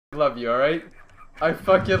love you, alright? I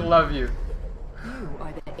fucking love you. You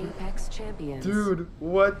are the Apex champions. Dude,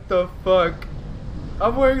 what the fuck?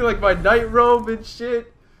 I'm wearing like my night robe and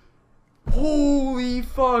shit. Holy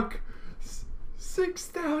fuck.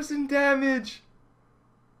 6,000 damage.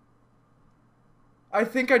 I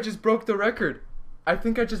think I just broke the record. I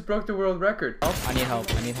think I just broke the world record. I need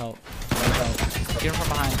help. I need help. I need help. Get him from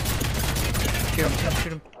behind. Shoot him. Shoot him.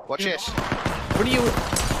 Shoot him. Watch this. What are you?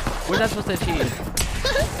 Where's that supposed to achieve?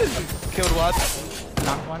 Killed one.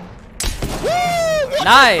 Knock one. Woo!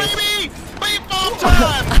 Nice. Baby! Baseball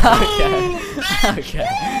time! Okay. Okay.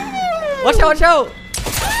 Watch out! Watch out!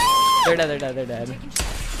 They're dead. They're dead. They're dead.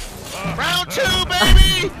 Round 2,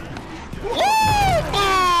 baby! Woo!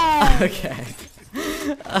 Okay.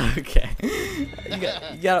 Okay. You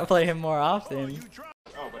gotta play him more often.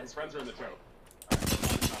 Oh, but his friends are in the tow.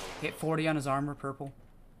 Hit 40 on his armor, purple.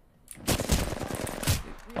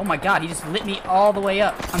 Oh my god, he just lit me all the way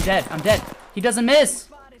up. I'm dead. I'm dead. He doesn't miss.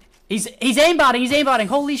 He's aimbotting. He's aimbotting.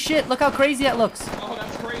 Holy shit! Look how crazy that looks. Oh,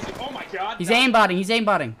 that's crazy. Oh my god. He's aimbotting. He's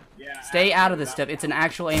aimbotting. Yeah. Stay out of this stuff. It's an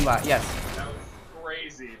actual aimbot. Yes. That was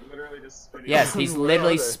crazy. Literally just spinning. Yes, he's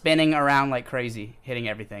literally spinning around like crazy, hitting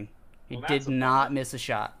everything. He Well, did that's a not miss a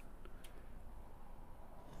shot.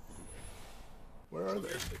 Where are they?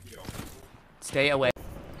 Stay away.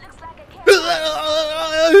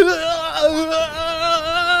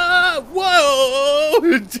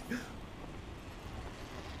 Whoa!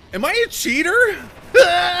 Am I a cheater?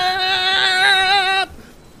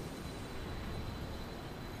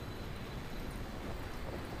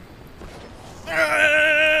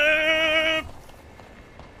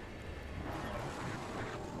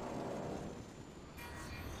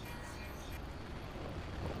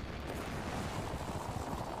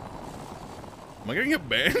 Am I gonna get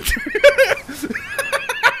banned?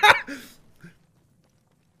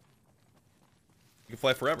 You can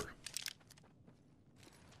fly forever.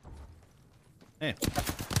 Hey.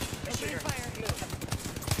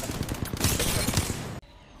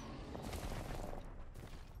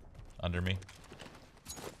 Under me.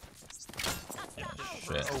 Yeah,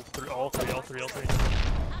 shit. Oh, all three.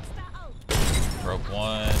 Broke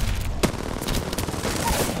one.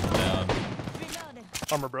 Down.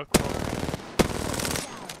 Armor broke.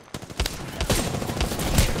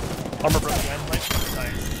 Armor broke again. Nice.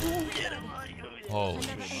 Holy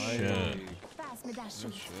shit.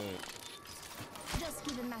 Just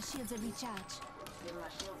giving my shields a recharge.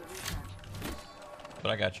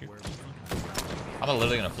 But I got you. I'm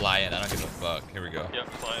literally gonna fly in. I don't give a fuck. Here we go. Yep,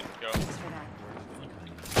 fine. Go.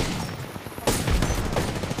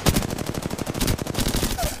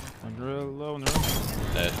 Under low in the room.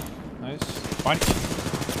 Dead. Nice. Fine.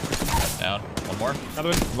 Down. One more. Another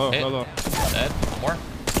one. Low, Hit. low. Dead. One more.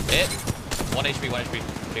 Hit. 1 HP. 1 HP.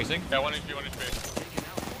 Chasing. Yeah, 1 HP, 1 HP.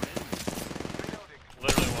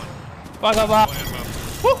 Literally one. Blah, blah, blah. One ammo.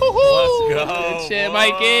 Let's go. Good shit, boys.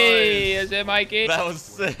 Mikey. Good shit, Mikey. That was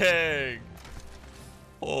sick.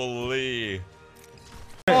 Holy.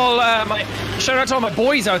 Shout out to all my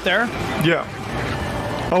boys out there. Yeah.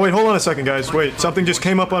 Oh wait, hold on a second, guys. Wait, something just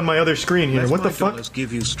came up on my other screen here. What the fuck?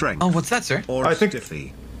 Give you strength. Oh, what's that, sir? Or I think-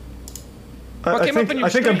 stiffy. I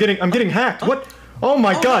think I'm getting hacked. What? Oh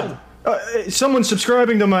my god! Someone's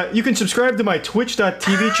subscribing to my. You can subscribe to my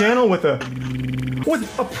Twitch.tv channel with a. What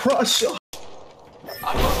a pro.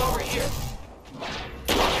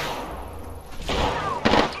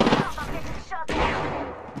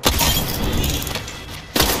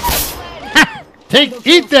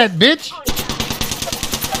 Eat that, bitch!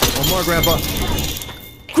 One more, Grandpa.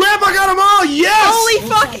 Grandpa got them all. Yes! Holy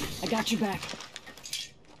fuck! I got you back.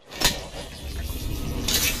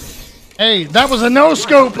 Hey, that was a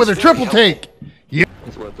no-scope with a triple take. Yeah.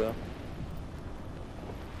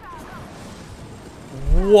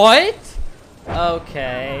 What?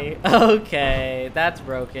 Okay. Okay. That's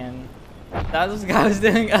broken. That's what I was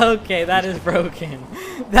doing. Okay, that is broken.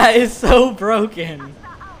 That is so broken.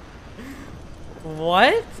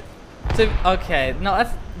 What? Okay, no,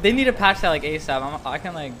 that's. They need to patch that like ASAP. I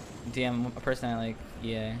can like DM a person at like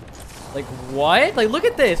EA. Like what? Like look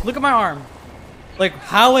at this. Look at my arm. Like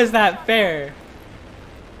how is that fair?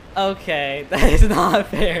 Okay, that is not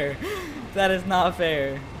fair. That is not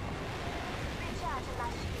fair.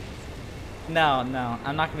 No,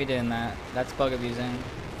 I'm not gonna be doing that. That's bug abusing.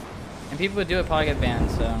 And people who do it probably get banned,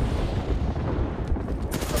 so.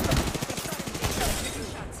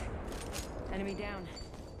 Enemy down.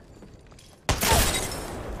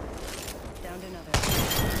 Downed another.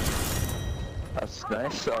 That's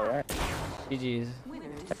nice, alright. GG's.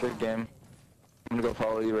 Good game. I'm gonna go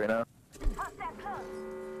follow you right now.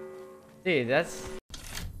 Dude, that's...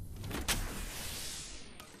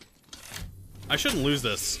 I shouldn't lose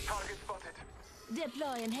this.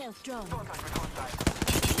 Deploying health drone.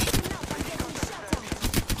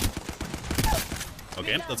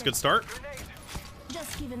 Okay, that's a good start.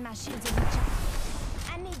 Just giving my shields a recharge.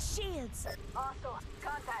 I need shields. Also,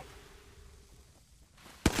 contact.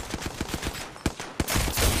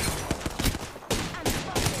 I'm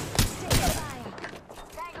spotted. Take fire.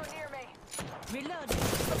 Tango near me. Reloading.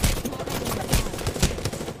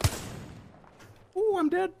 Ooh, I'm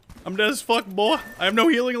dead. I'm dead as fuck, boy. I have no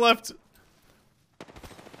healing left.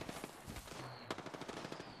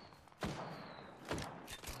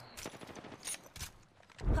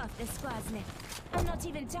 Half the squad's left. I'm not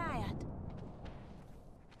even tired.